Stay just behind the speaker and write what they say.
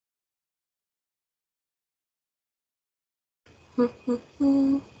Okay.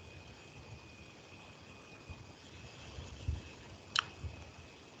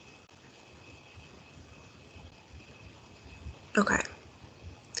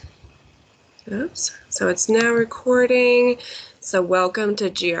 Oops. So it's now recording. So welcome to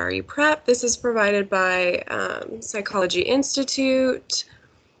GRE Prep. This is provided by Psychology Institute.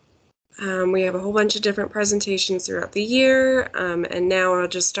 We have a whole bunch of different presentations throughout the year, and now I'll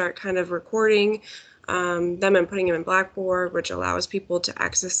just start kind of recording them and putting them in Blackboard, which allows people to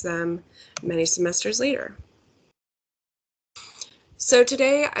access them many semesters later. So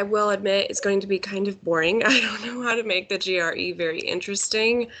today, I will admit, it's going to be kind of boring. I don't know how to make the GRE very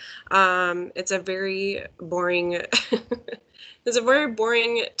interesting. It's a very boring it's a very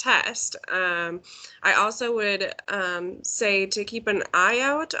boring test. I also would say to keep an eye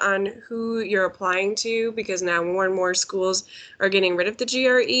out on who you're applying to, because now more and more schools are getting rid of the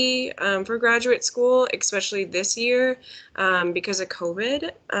GRE for graduate school, especially this year because of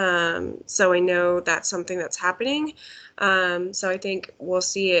COVID. So I know that's something that's happening. So I think we'll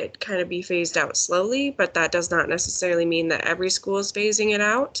see it kind of be phased out slowly, but that does not necessarily mean that every school is phasing it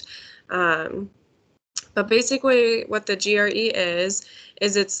out. But basically what the GRE is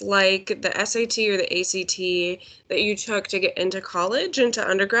it's like the SAT or the ACT that you took to get into college, into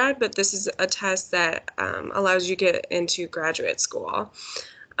undergrad, but this is a test that allows you to get into graduate school.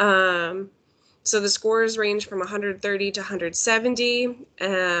 So the scores range from 130 to 170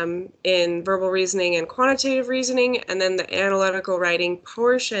 in verbal reasoning and quantitative reasoning, and then the analytical writing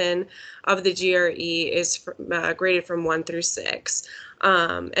portion of the GRE is graded from 1 through 6.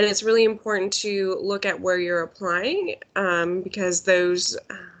 And it's really important to look at where you're applying because those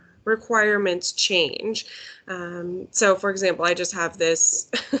requirements change. So for example, I just have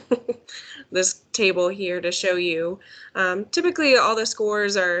this this table here to show you. Typically all the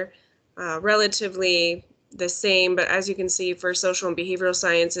scores are relatively the same, but as you can see, for social and behavioral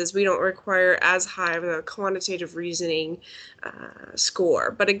sciences, we don't require as high of a quantitative reasoning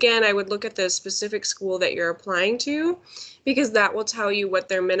score. But again, I would look at the specific school that you're applying to, because that will tell you what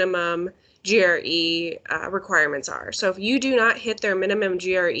their minimum GRE requirements are. So if you do not hit their minimum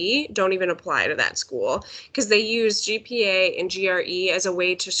GRE, don't even apply to that school, because they use GPA and GRE as a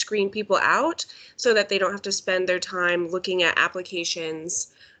way to screen people out so that they don't have to spend their time looking at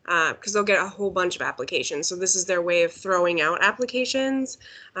applications, because they'll get a whole bunch of applications. So this is their way of throwing out applications.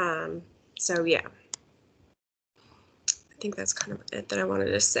 So yeah, I think that's kind of it that I wanted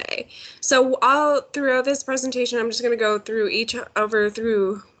to say. So throughout this presentation, I'm just going to go through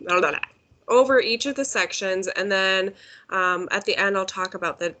over each of the sections, and then at the end I'll talk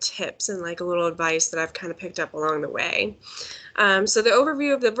about the tips and like a little advice that I've kind of picked up along the way. So the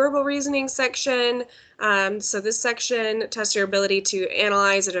overview of the verbal reasoning section. So this section tests your ability to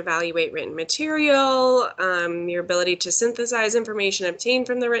analyze and evaluate written material, your ability to synthesize information obtained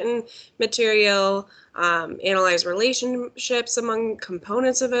from the written material, analyze relationships among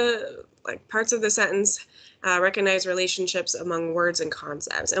components of parts of the sentence, recognize relationships among words and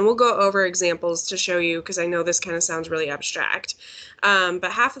concepts. And we'll go over examples to show you, because I know this kind of sounds really abstract.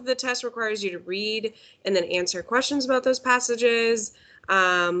 But half of the test requires you to read and then answer questions about those passages,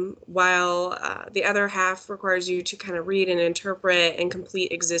 while the other half requires you to kind of read and interpret and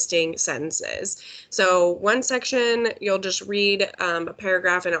complete existing sentences. So one section, you'll just read a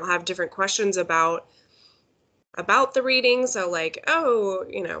paragraph, and it'll have different questions about the reading. So like, oh,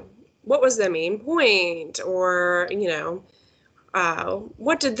 what was the main point? Or,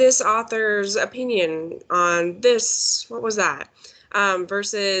 what did this author's opinion on this, what was that?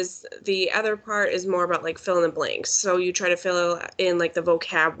 Versus the other part is more about like fill in the blanks. So you try to fill in like the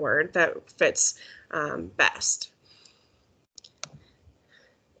vocab word that fits best.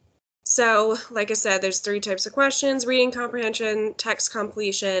 So like I said, there's 3 types of questions: reading comprehension, text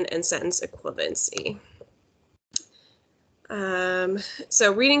completion, and sentence equivalency.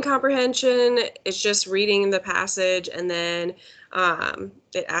 So reading comprehension is just reading the passage, and then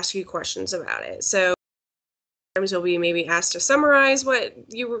it asks you questions about it. So sometimes you'll be maybe asked to summarize what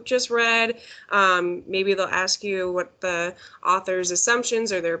you just read. Maybe they'll ask you what the author's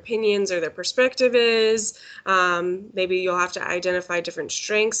assumptions or their opinions or their perspective is. Maybe you'll have to identify different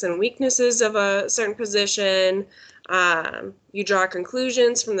strengths and weaknesses of a certain position. You draw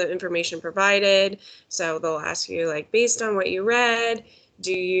conclusions from the information provided. So they'll ask you, like, based on what you read,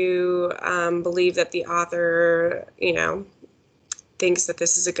 do you believe that the author, thinks that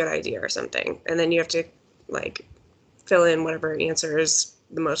this is a good idea or something? And then you have to like fill in whatever answer is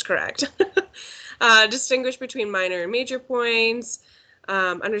the most correct. Distinguish between minor and major points,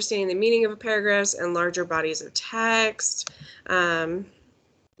 understanding the meaning of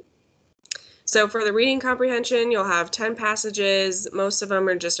So for the reading comprehension, you'll have 10 passages. Most of them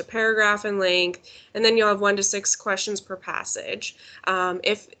are just a paragraph in length, and then you'll have 1 to 6 questions per passage.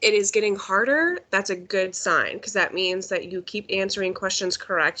 If it is getting harder, that's a good sign, because that means that you keep answering questions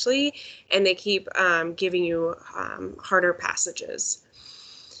correctly and they keep giving you harder passages.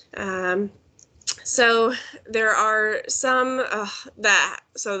 So there are some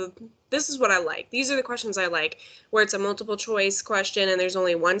so this is what I like. These are the questions I like, where it's a multiple choice question and there's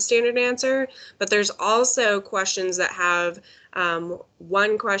only one standard answer, but there's also questions that have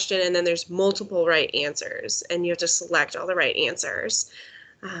one question and then there's multiple right answers, and you have to select all the right answers.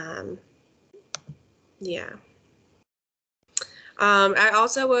 Yeah. I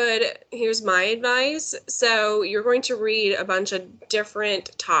also would, here's my advice. So you're going to read a bunch of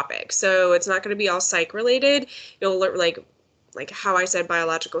different topics. So it's not going to be all psych related. You'll learn like how I said,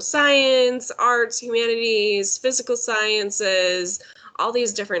 biological science, arts, humanities, physical sciences, all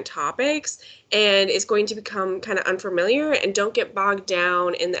these different topics. And it's going to become kind of unfamiliar, and don't get bogged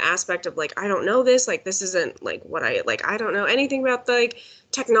down in the aspect of like, I don't know this, like this isn't like what I don't know anything about like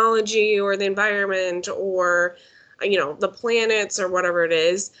technology or the environment or the planets or whatever it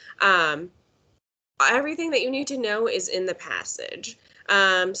is. Everything that you need to know is in the passage.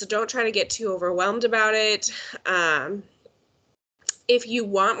 So don't try to get too overwhelmed about it. If you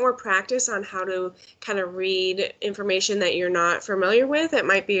want more practice on how to kind of read information that you're not familiar with, it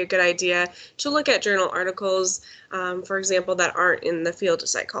might be a good idea to look at journal articles, for example, that aren't in the field of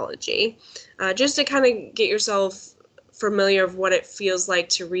psychology, just to kind of get yourself familiar of what it feels like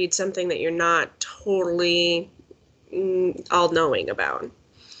to read something that you're not totally all-knowing about.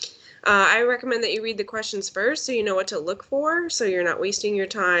 I recommend that you read the questions first so you know what to look for, so you're not wasting your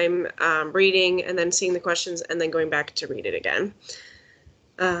time reading and then seeing the questions and then going back to read it again.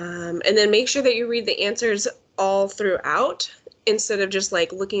 And then make sure that you read the answers all throughout instead of just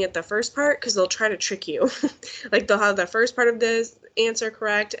like looking at the first part, because they'll try to trick you. Like they'll have the first part of the answer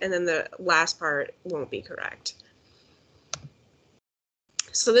correct and then the last part won't be correct.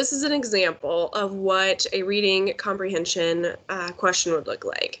 So this is an example of what a reading comprehension question would look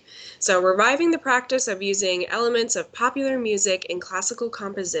like. So reviving the practice of using elements of popular music in classical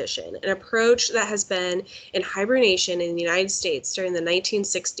composition, an approach that has been in hibernation in the United States during the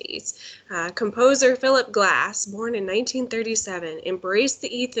 1960s. Composer Philip Glass, born in 1937, embraced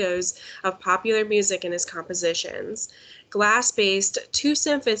the ethos of popular music in his compositions. Glass based 2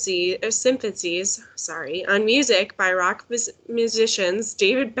 symphonies on music by rock musicians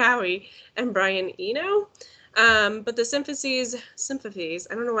David Bowie and Brian Eno. But the symphonies,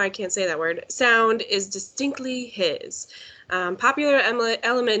 I don't know why I can't say that word, sound is distinctly his. Popular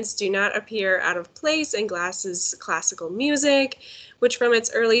elements do not appear out of place in Glass's classical music, which from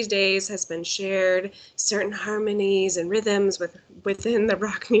its early days has been shared certain harmonies and rhythms within the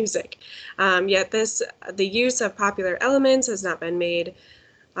rock music. Yet the use of popular elements has not made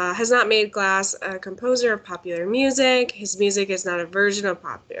Glass a composer of popular music. His music is not a version of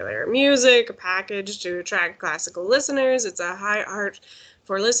popular music, packaged to attract classical listeners. It's a high art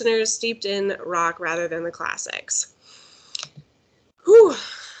for listeners steeped in rock rather than the classics. Whew,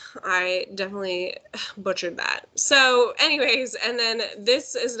 I definitely butchered that. So anyways, and then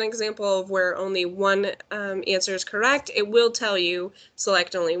this is an example of where only one answer is correct. It will tell you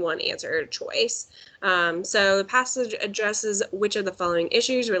select only one answer choice. So the passage addresses which of the following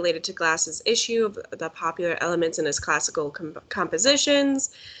issues related to Glass's issue of the popular elements in his classical compositions.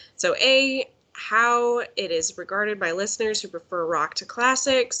 So A, how it is regarded by listeners who prefer rock to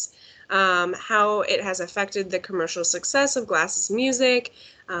classics. How it has affected the commercial success of Glass's music,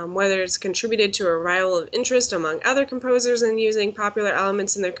 whether it's contributed to a revival of interest among other composers in using popular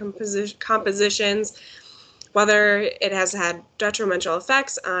elements in their compositions, whether it has had detrimental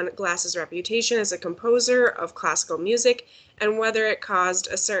effects on Glass's reputation as a composer of classical music, and whether it caused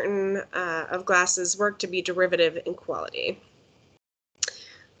a certain of Glass's work to be derivative in quality.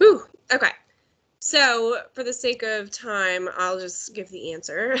 Whew, okay. So, for the sake of time, I'll just give the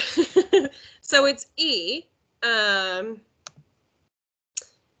answer. So it's E.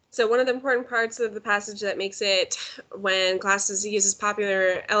 So one of the important parts of the passage that makes it, when Glass uses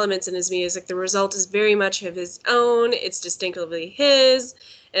popular elements in his music, the result is very much of his own. It's distinctively his.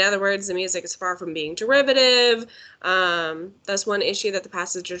 In other words, the music is far from being derivative. Thus, one issue that the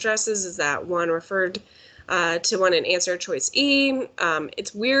passage addresses is that one referred to one in answer choice E.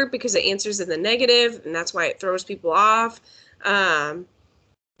 It's weird because it answers in the negative, and that's why it throws people off.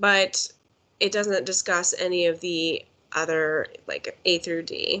 But it doesn't discuss any of the other, like A through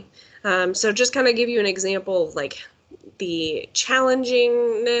D. So just kind of give you an example of like the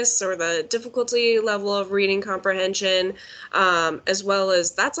challengingness or the difficulty level of reading comprehension, as well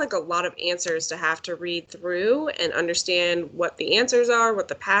as that's like a lot of answers to have to read through and understand what the answers are, what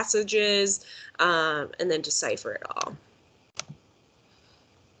the passage is, and then decipher it all.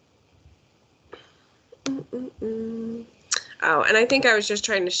 Oh, and I think I was just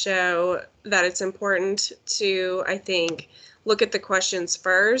trying to show that it's important to, I think, look at the questions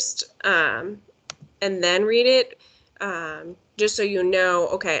first, and then read it, just so you know,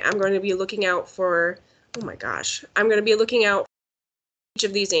 okay, I'm going to be looking out for, oh my gosh, I'm going to be looking out for each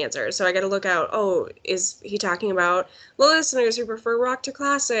of these answers. So I got to look out, oh, is he talking about the listeners who prefer rock to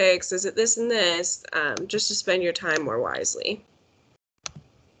classics? Is it this and this? Just to spend your time more wisely.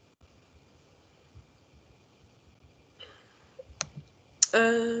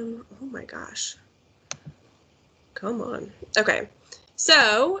 Oh my gosh. Come on. Okay.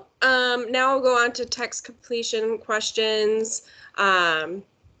 So now I'll go on to text completion questions.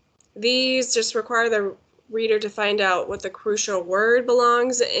 These just require the reader to find out what the crucial word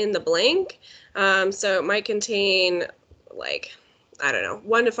belongs in the blank. So it might contain, like, I don't know,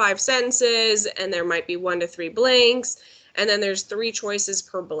 1 to 5 sentences, and there might be 1 to 3 blanks, and then there's 3 choices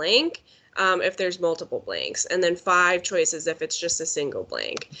per blank if there's multiple blanks, and then 5 choices if it's just a single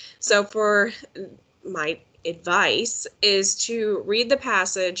blank. So for my advice is to read the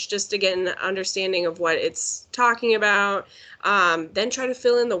passage just to get an understanding of what it's talking about, then try to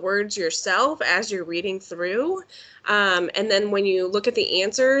fill in the words yourself as you're reading through, and then when you look at the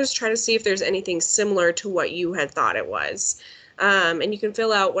answers, try to see if there's anything similar to what you had thought it was. And you can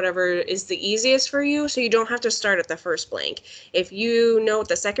fill out whatever is the easiest for you, so you don't have to start at the first blank. If you know what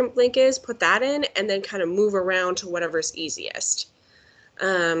the second blank is, put that in and then kind of move around to whatever's easiest.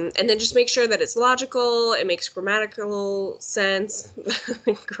 And then just make sure that it's logical, it makes grammatical sense,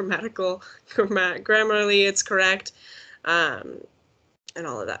 grammarly it's correct, and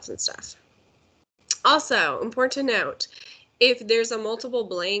all of that fun stuff. Also, important to note, if there's a multiple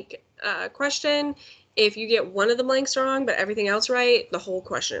blank question, if you get one of the blanks wrong but everything else right, the whole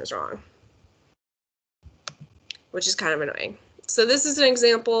question is wrong, which is kind of annoying. So this is an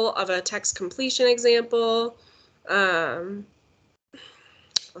example of a text completion example. So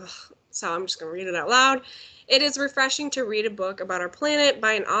I'm just going to read it out loud. It is refreshing to read a book about our planet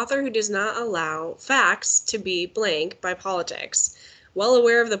by an author who does not allow facts to be blank by politics. Well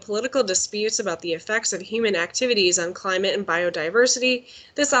aware of the political disputes about the effects of human activities on climate and biodiversity,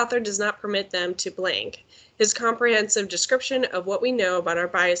 this author does not permit them to blank. His comprehensive description of what we know about our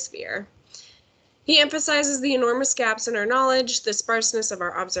biosphere. He emphasizes the enormous gaps in our knowledge, the sparseness of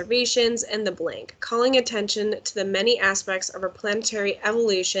our observations, and the blank, calling attention to the many aspects of our planetary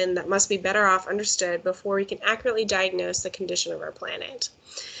evolution that must be better off understood before we can accurately diagnose the condition of our planet.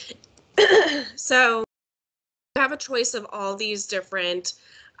 So you have a choice of all these different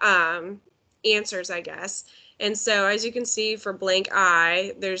answers, I guess. And so as you can see for blank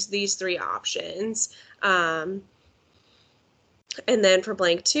I, there's these 3 options. And then for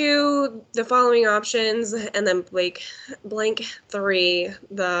blank 2, the following options, and then blank 3,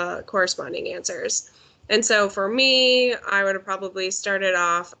 the corresponding answers. And so for me, I would have probably started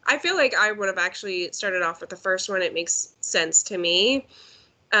off, I feel like I would have actually started off with the first one. It makes sense to me.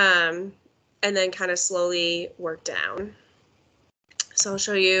 And then kind of slowly work down. So I'll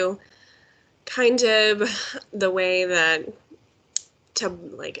show you kind of the way that to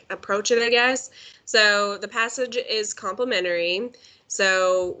like approach it, I guess. So the passage is complimentary.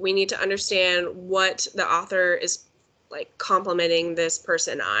 So we need to understand what the author is like complimenting this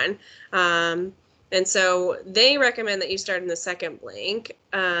person on. And so they recommend that you start in the second blank.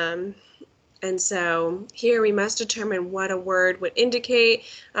 And so here we must determine what a word would indicate,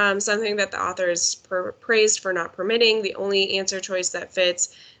 something that the author is praised for not permitting. The only answer choice that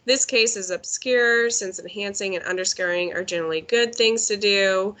fits this case is obscure, since enhancing and underscoring are generally good things to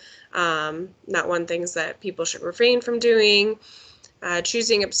do, not one things that people should refrain from doing.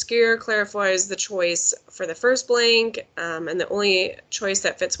 Choosing obscure clarifies the choice for the first blank, and the only choice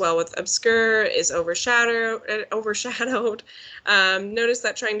that fits well with obscure is overshadowed. Notice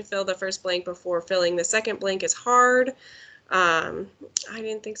that trying to fill the first blank before filling the second blank is hard. I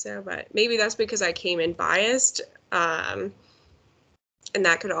didn't think so, but maybe that's because I came in biased, and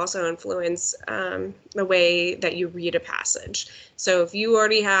that could also influence the way that you read a passage. So if you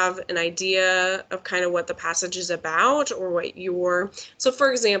already have an idea of kind of what the passage is about, or what so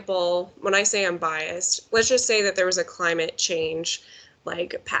for example, when I say I'm biased, let's just say that there was a climate change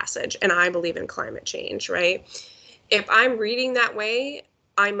like passage, and I believe in climate change, right? If I'm reading that way,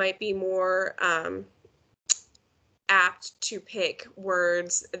 I might be more apt to pick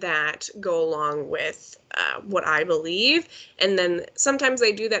words that go along with what I believe. And then sometimes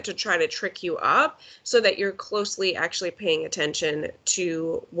they do that to try to trick you up so that you're closely actually paying attention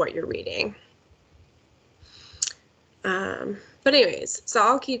to what you're reading. But anyways, so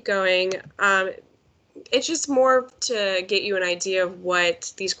I'll keep going. It's just more to get you an idea of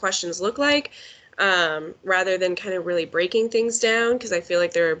what these questions look like, rather than kind of really breaking things down, because I feel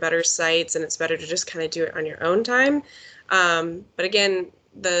like there are better sites and it's better to just kind of do it on your own time. But again,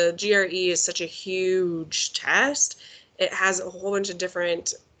 the GRE is such a huge test. It has a whole bunch of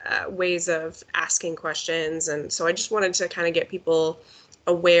different ways of asking questions, and so I just wanted to kind of get people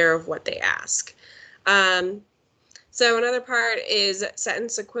aware of what they ask. So another part is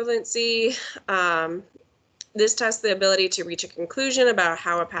sentence equivalency. This tests the ability to reach a conclusion about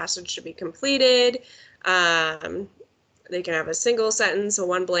how a passage should be completed. They can have a single sentence, a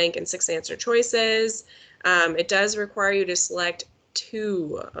one blank, and 6 answer choices. It does require you to select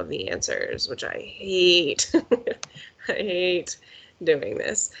 2 of the answers, which I hate. I hate doing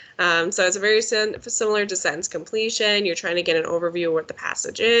this. So it's very similar to sentence completion. You're trying to get an overview of what the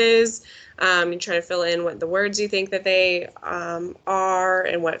passage is. You try to fill in what the words you think that they are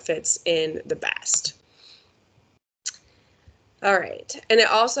and what fits in the best. All right, and it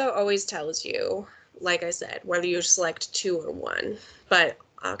also always tells you, like I said, whether you select 2 or 1. But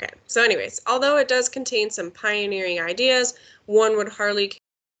okay, so anyways, although it does contain some pioneering ideas, one would hardly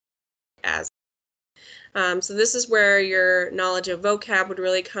as so this is where your knowledge of vocab would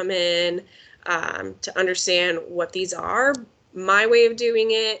really come in, to understand what these are. My way of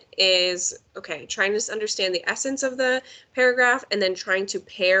doing it is, okay, trying to understand the essence of the paragraph and then trying to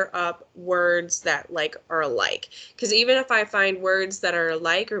pair up words that like are alike. Because even if I find words that are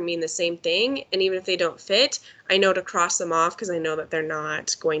alike or mean the same thing, and even if they don't fit, I know to cross them off because I know that they're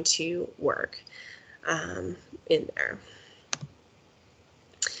not going to work in there.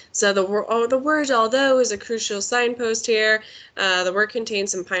 So the word although is a crucial signpost here. The work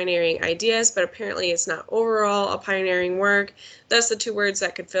contains some pioneering ideas, but apparently it's not overall a pioneering work. Thus, the 2 words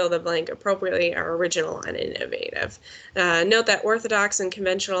that could fill the blank appropriately are original and innovative. Note that orthodox and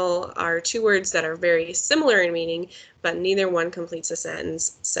conventional are 2 words that are very similar in meaning, but neither one completes a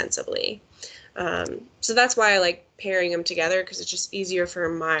sentence sensibly. So that's why I like pairing them together, because it's just easier for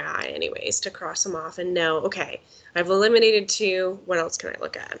my eye anyways to cross them off and know, okay, I've eliminated 2, what else can I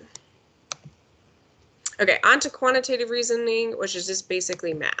look at? Okay, on to quantitative reasoning, which is just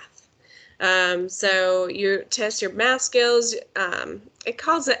basically math. So you test your math skills. It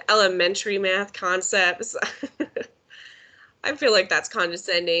calls it elementary math concepts. I feel like that's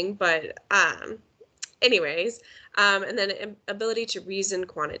condescending, but anyways, and then ability to reason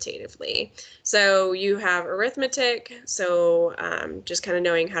quantitatively. So you have arithmetic, so just kind of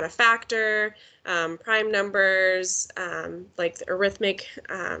knowing how to factor, prime numbers, like the arithmetic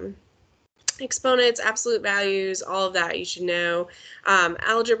exponents, absolute values, all of that you should know.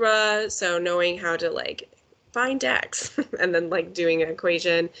 Algebra, so knowing how to like find x and then like doing an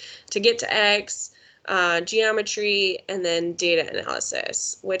equation to get to x. Geometry, and then data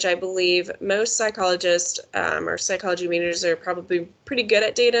analysis, which I believe most psychologists or psychology majors are probably pretty good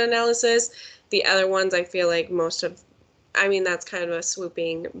at data analysis. The other ones I feel like that's kind of a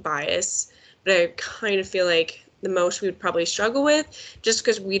swooping bias, but I kind of feel like the most we would probably struggle with, just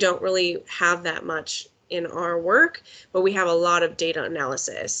because we don't really have that much in our work, but we have a lot of data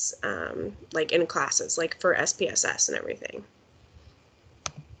analysis, like in classes, like for SPSS and everything.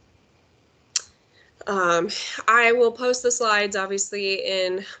 I will post the slides obviously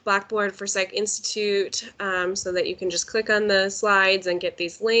in Blackboard for Psych Institute, so that you can just click on the slides and get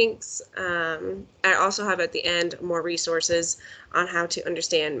these links. I also have at the end more resources on how to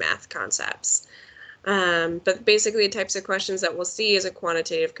understand math concepts. But basically the types of questions that we'll see is a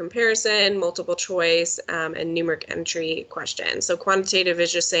quantitative comparison, multiple choice, and numeric entry question. So quantitative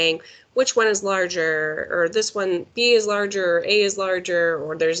is just saying which one is larger, or this one, B is larger, or A is larger,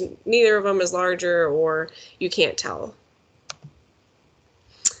 or there's neither of them is larger, or you can't tell.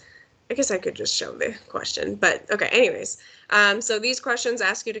 I guess I could just show the question, but okay, anyways. So these questions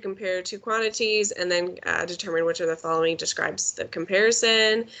ask you to compare 2 quantities and then determine which of the following describes the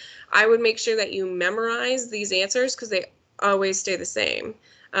comparison. I would make sure that you memorize these answers because they always stay the same.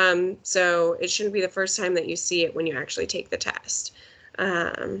 So it shouldn't be the first time that you see it when you actually take the test.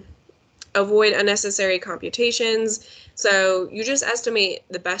 Avoid unnecessary computations. So you just estimate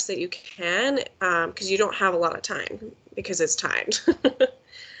the best that you can because you don't have a lot of time because it's timed.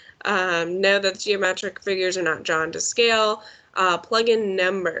 Know that the geometric figures are not drawn to scale. Plug in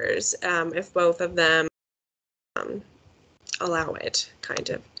numbers if both of them allow it, kind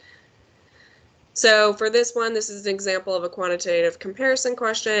of. So for this one, this is an example of a quantitative comparison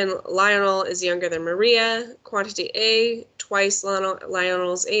question. Lionel is younger than Maria. Quantity A, twice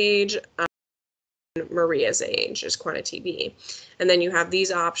Lionel's age. Maria's age is quantity B. And then you have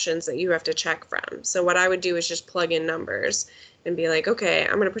these options that you have to check from. So what I would do is just plug in numbers and be like, okay,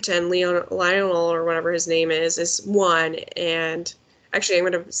 I'm going to pretend Lionel or whatever his name is 1. And actually, I'm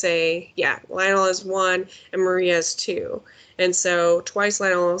going to say, yeah, Lionel is 1 and Maria is 2. And so twice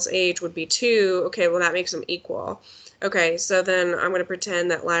Lionel's age would be 2. Okay, well, that makes them equal. Okay, so then I'm going to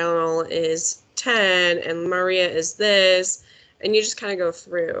pretend that Lionel is 10 and Maria is this. And you just kind of go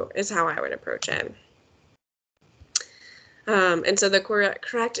through is how I would approach it. And so the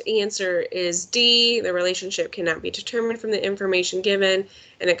correct answer is D. The relationship cannot be determined from the information given,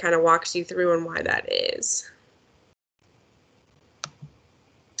 and it kind of walks you through on why that is.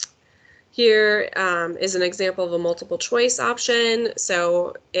 Here is an example of a multiple choice option.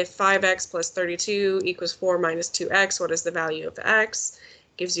 So if 5x plus 32 equals 4 minus 2x, what is the value of x?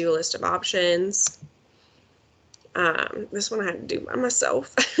 Gives you a list of options. This one I had to do by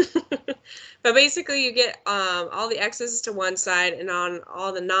myself. But basically you get all the x's to one side and on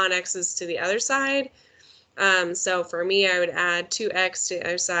all the non-x's to the other side. So for me, I would add 2x to the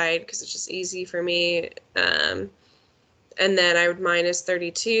other side because it's just easy for me. And then I would minus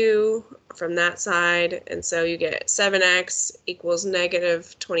 32 from that side. And so you get 7x equals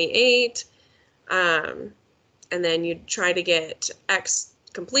negative 28. And then you try to get x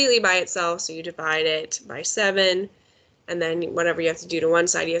completely by itself, so you divide it by 7, and then whatever you have to do to one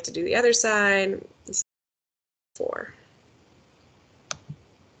side, you have to do the other side. 4.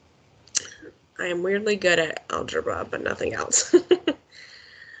 I am weirdly good at algebra, but nothing else.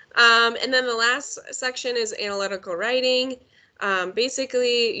 And then the last section is analytical writing.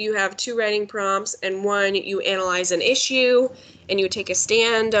 Basically, you have 2 writing prompts, and one, you analyze an issue, and you take a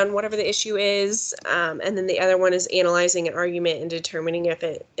stand on whatever the issue is, and then the other one is analyzing an argument and determining if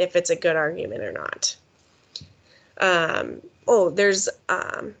it's a good argument or not. There's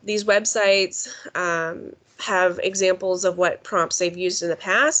these websites have examples of what prompts they've used in the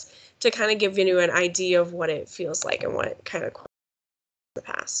past to kind of give you an idea of what it feels like and what kind of the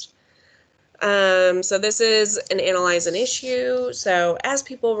past. So this is an analyze an issue. So as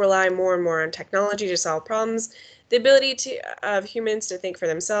people rely more and more on technology to solve problems, the ability of humans to think for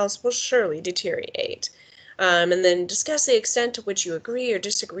themselves will surely deteriorate. And then discuss the extent to which you agree or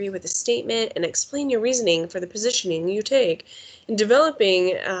disagree with the statement and explain your reasoning for the positioning you take. In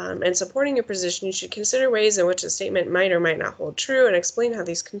developing and supporting your position, you should consider ways in which the statement might or might not hold true and explain how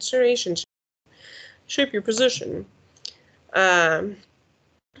these considerations shape your position.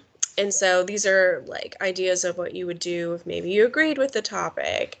 And so these are like ideas of what you would do if maybe you agreed with the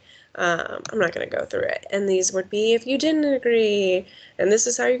topic. I'm not going to go through it. And these would be if you didn't agree, and this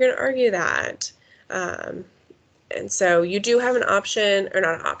is how you're going to argue that. And so you do have an option, or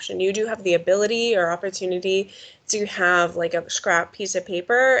not an option, you do have the ability or opportunity to have like a scrap piece of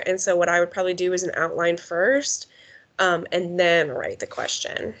paper. And so what I would probably do is an outline first, and then write the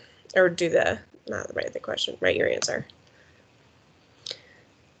question, or not write the question, write your answer.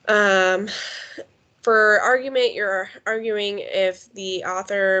 For argument, you're arguing if the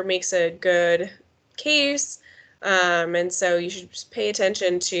author makes a good case, and so you should just pay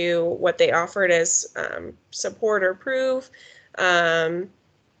attention to what they offered as support or proof,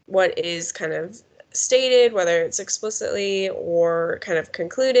 what is kind of stated, whether it's explicitly or kind of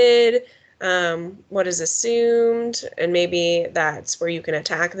concluded, what is assumed, and maybe that's where you can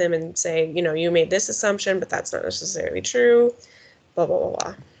attack them and say, you made this assumption, but that's not necessarily true, blah, blah, blah,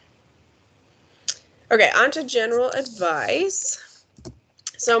 blah. Okay, on to general advice.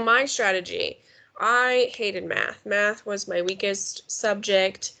 So my strategy, I hated math. Math was my weakest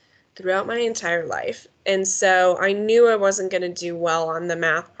subject throughout my entire life. And so I knew I wasn't going to do well on the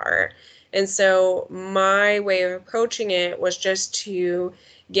math part. And so my way of approaching it was just to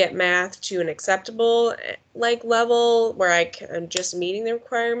get math to an acceptable level where I'm just meeting the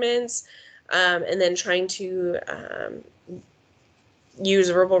requirements, and then trying to use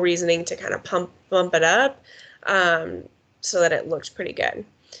verbal reasoning to kind of bump it up, so that it looked pretty good.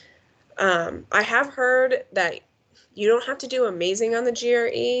 I have heard that you don't have to do amazing on the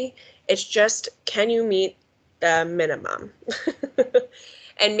GRE. It's just, can you meet the minimum?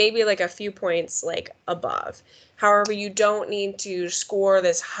 And maybe like a few points like above. However, you don't need to score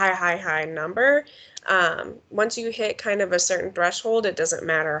this high number. Once you hit kind of a certain threshold, it doesn't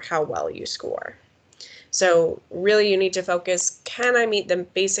matter how well you score. So really you need to focus, can I meet the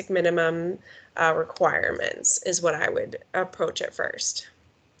basic minimum requirements is what I would approach at first.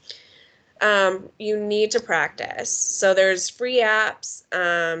 You need to practice. So there's free apps.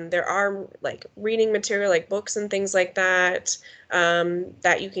 There are like reading material, like books and things like that,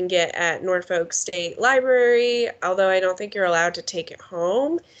 that you can get at Norfolk State Library, although I don't think you're allowed to take it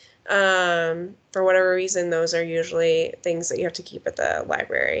home. For whatever reason, those are usually things that you have to keep at the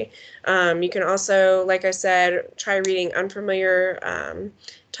library. You can also, like I said, try reading unfamiliar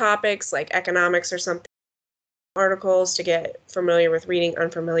topics like economics or something, articles to get familiar with reading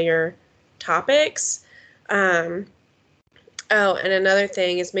unfamiliar topics. Um, oh, and another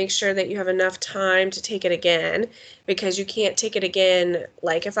thing is make sure that you have enough time to take it again, because you can't take it again.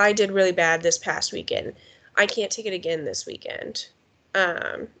 Like if I did really bad this past weekend, I can't take it again this weekend.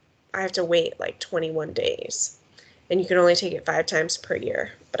 Um, I have to wait like 21 days, and you can only take it 5 times per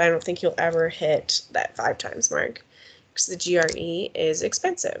year. But I don't think you'll ever hit that 5 times mark because the GRE is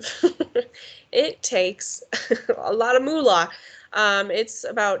expensive. It takes a lot of moolah. It's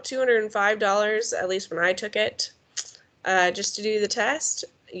about $205, at least when I took it, just to do the test.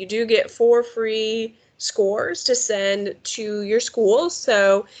 You do get 4 free scores to send to your school,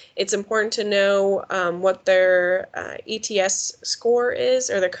 so it's important to know what their ETS score is,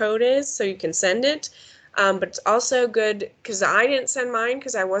 or the code is, so you can send it. But it's also good because I didn't send mine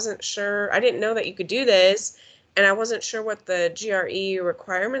because I wasn't sure. I didn't know that you could do this, and I wasn't sure what the GRE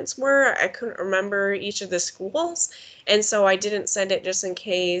requirements were. I couldn't remember each of the schools, and so I didn't send it just in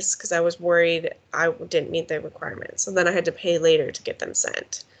case because I was worried I didn't meet the requirements. So then I had to pay later to get them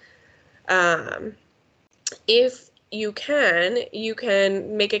sent. If you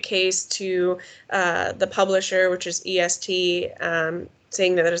can make a case to the publisher, which is EST,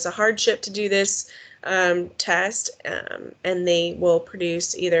 saying that it's a hardship to do this test, and they will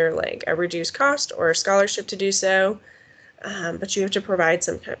produce either like a reduced cost or a scholarship to do so, but you have to provide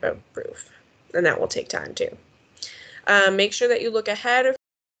some type of proof, and that will take time too. Make sure that you look ahead of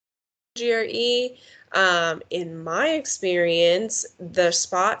GRE. In my experience, the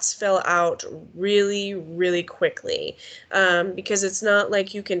spots fill out really, really quickly, because it's not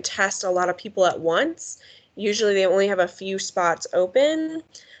like you can test a lot of people at once. Usually they only have a few spots open,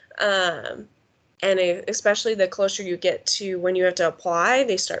 and especially the closer you get to when you have to apply,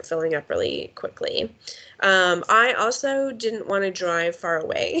 they start filling up really quickly. I also didn't want to drive far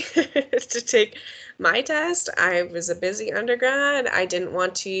away to take my test. I was a busy undergrad. I didn't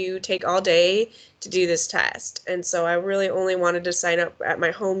want to take all day to do this test. And so I really only wanted to sign up at my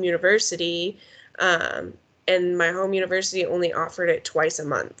home university. And my home university only offered it twice a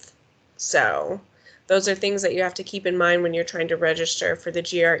month. So those are things that you have to keep in mind when you're trying to register for the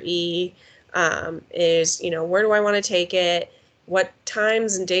GRE, is, where do I want to take it? What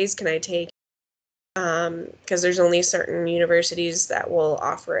times and days can I take? Because there's only certain universities that will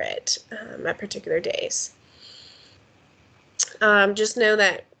offer it at particular days. Just know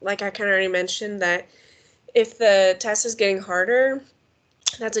that, like I kind of already mentioned, that if the test is getting harder,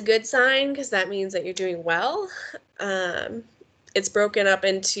 that's a good sign because that means that you're doing well. It's broken up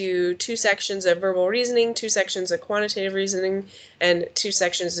into 2 sections of verbal reasoning, 2 sections of quantitative reasoning, and 2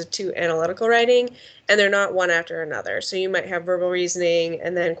 sections of analytical writing, and they're not one after another. So you might have verbal reasoning,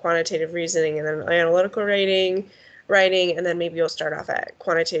 and then quantitative reasoning, and then analytical writing, and then maybe you'll start off at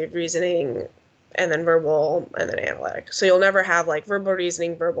quantitative reasoning, and then verbal, and then analytic. So you'll never have like verbal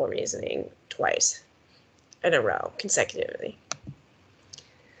reasoning twice in a row consecutively.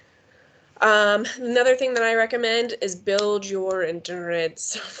 Another thing that I recommend is build your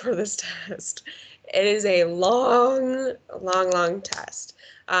endurance for this test. It is a long, long, long test.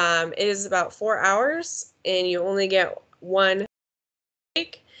 It is about 4 hours, and you only get 1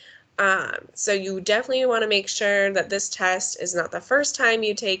 break. So you definitely want to make sure that this test is not the first time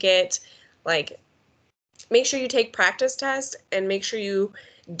you take it. Like, make sure you take practice tests, and make sure you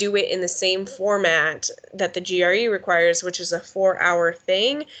do it in the same format that the GRE requires, which is a 4-hour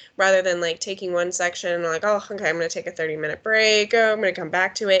thing, rather than like taking one section and like, oh, okay, I'm going to take a 30-minute break. Oh, I'm going to come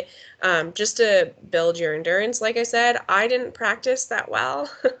back to it. Just to build your endurance. Like I said, I didn't practice that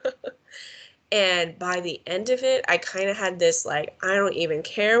well. And by the end of it, I kind of had this like, I don't even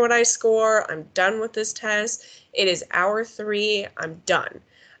care what I score. I'm done with this test. It is hour 3. I'm done.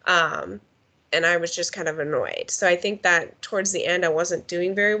 And I was just kind of annoyed. So I think that towards the end, I wasn't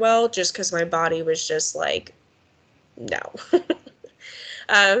doing very well just because my body was just like, no.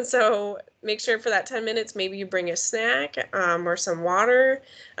 So make sure for that 10 minutes, maybe you bring a snack or some water.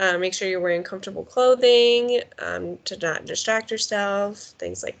 Make sure you're wearing comfortable clothing to not distract yourself,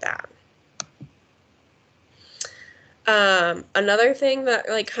 things like that. Another thing that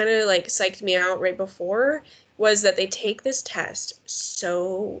like kind of like psyched me out right before was that they take this test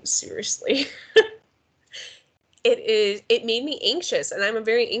so seriously. it made me anxious, and I'm a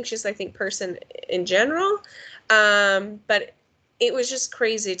very anxious, I think, person in general. But it was just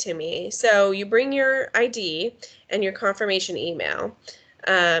crazy to me. So you bring your ID and your confirmation email,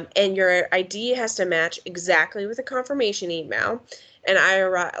 and your ID has to match exactly with the confirmation email. And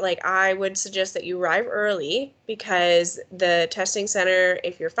I would suggest that you arrive early, because the testing center,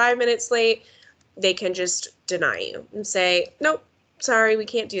 if you're 5 minutes late, they can just deny you and say, nope, sorry, we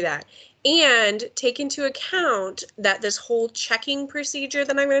can't do that. And take into account that this whole checking procedure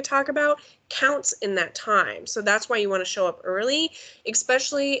that I'm going to talk about counts in that time. So that's why you want to show up early,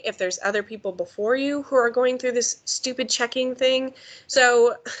 especially if there's other people before you who are going through this stupid checking thing.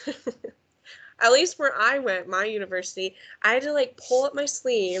 So at least where I went, my university, I had to like pull up my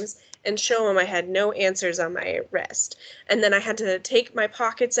sleeves and show them I had no answers on my wrist. And then I had to take my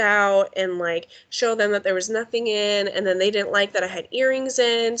pockets out and like show them that there was nothing in. And then they didn't like that I had earrings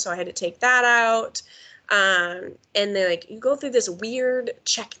in, so I had to take that out. And then like you go through this weird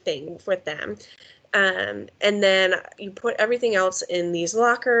check thing with them. And then you put everything else in these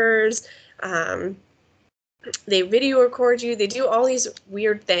lockers. They video record you. They do all these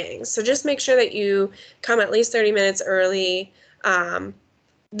weird things. So just make sure that you come at least 30 minutes early.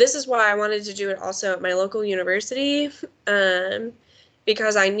 This is why I wanted to do it also at my local university,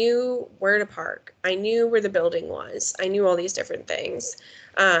 because I knew where to park. I knew where the building was. I knew all these different things.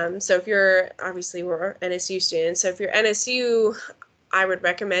 So if you're, obviously we're NSU students, so if you're NSU, I would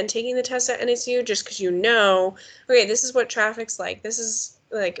recommend taking the test at NSU, just because you know, okay, this is what traffic's like. This is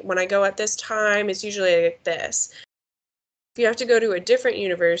like when I go at this time, it's usually like this. If you have to go to a different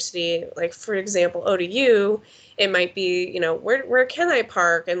university, like for example, ODU, it might be, you know, where can I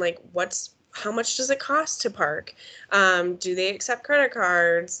park, and like how much does it cost to park? Do they accept credit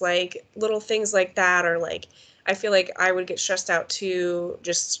cards? Like little things like that, or like I feel like I would get stressed out too,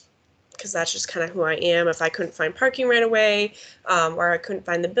 just because that's just kind of who I am, if I couldn't find parking right away, or I couldn't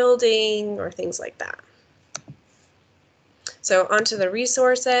find the building, or things like that. So onto the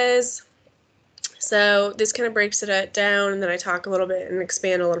resources. So this kind of breaks it down, and then I talk a little bit and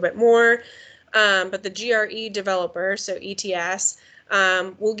expand a little bit more. But the GRE developer, so ETS,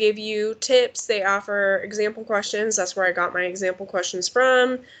 will give you tips. They offer example questions. That's where I got my example questions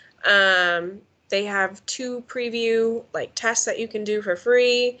from. They have 2 preview like tests that you can do for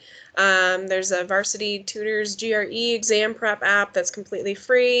free. There's a Varsity Tutors GRE exam prep app that's completely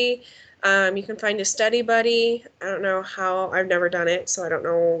free. You can find a study buddy. I don't know how, I've never done it, so I don't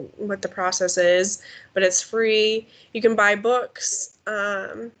know what the process is, but it's free. You can buy books,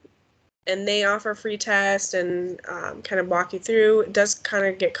 and they offer free tests and kind of walk you through. It does kind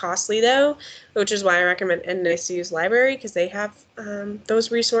of get costly though, which is why I recommend NSU's library, because they have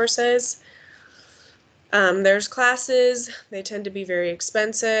those resources. There's classes. They tend to be very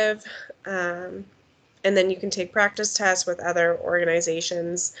expensive. And then you can take practice tests with other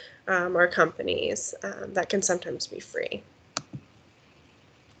organizations or companies that can sometimes be free.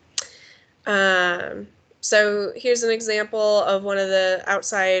 So here's an example of one of the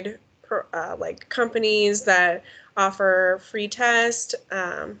outside like companies that offer free tests.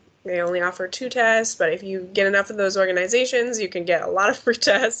 They only offer 2 tests, but if you get enough of those organizations, you can get a lot of free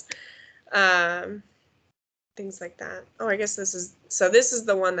tests. Things like that. Oh, I guess this is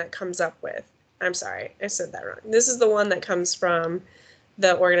the one that comes up with, I'm sorry, I said that wrong. This is the one that comes from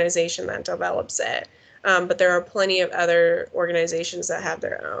the organization that develops it. But there are plenty of other organizations that have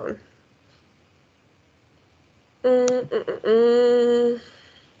their own.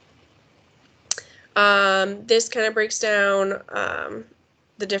 This kind of breaks down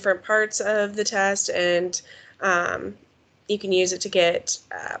the different parts of the test, and you can use it to get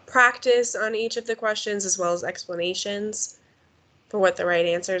practice on each of the questions, as well as explanations for what the right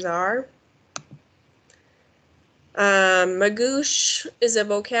answers are. Magoosh is a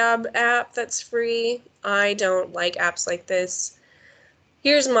vocab app that's free. I don't like apps like this.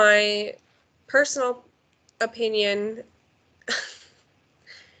 Here's my personal opinion.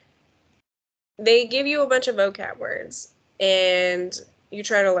 They give you a bunch of vocab words, and you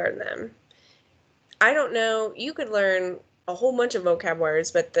try to learn them. I don't know, you could learn a whole bunch of vocab words,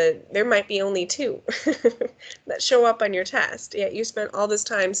 but there might be only 2 that show up on your test, yet you spent all this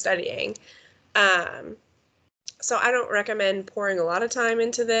time studying. So I don't recommend pouring a lot of time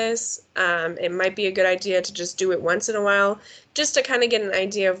into this. It might be a good idea to just do it once in a while, just to kind of get an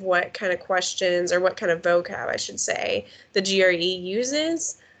idea of what kind of questions, or what kind of vocab, I should say, the GRE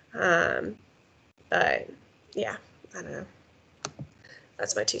uses. But yeah, I don't know.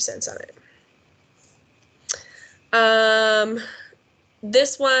 That's my 2 cents on it.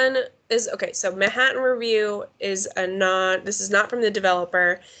 This one is, okay, so Manhattan Review is this is not from the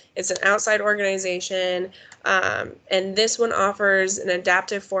developer. It's an outside organization. And this one offers an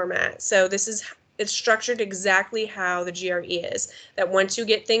adaptive format. So it's structured exactly how the GRE is, that once you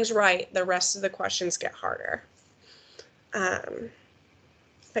get things right, the rest of the questions get harder.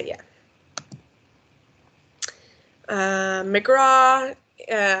 But yeah. McGraw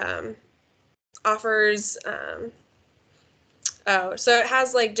offers, so it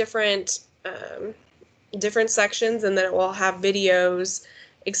has like different sections, and then it will have videos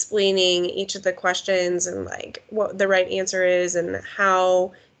explaining each of the questions and like what the right answer is and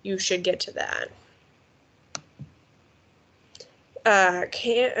how you should get to that.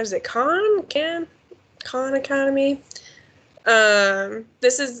 Is it Khan Academy?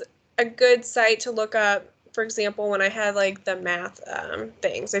 This is a good site to look up. For example, when I had like the math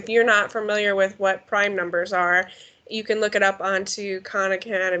things, if you're not familiar with what prime numbers are, you can look it up onto Khan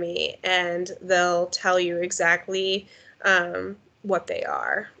Academy and they'll tell you exactly what they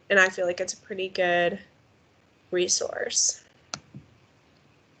are. And I feel like it's a pretty good resource.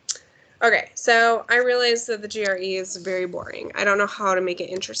 Okay, so I realized that the GRE is very boring. I don't know how to make it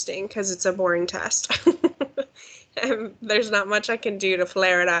interesting because it's a boring test. There's not much I can do to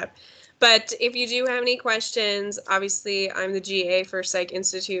flare it up. But if you do have any questions, obviously I'm the GA for Psych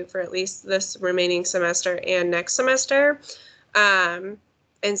Institute for at least this remaining semester and next semester. And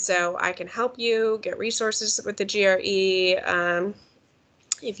so I can help you get resources with the GRE.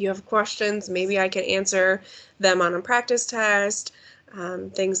 If you have questions, maybe I can answer them on a practice test.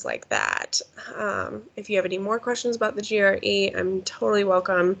 Things like that. If you have any more questions about the GRE, I'm totally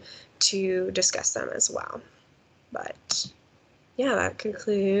welcome to discuss them as well. But yeah, that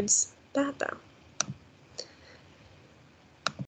concludes that though.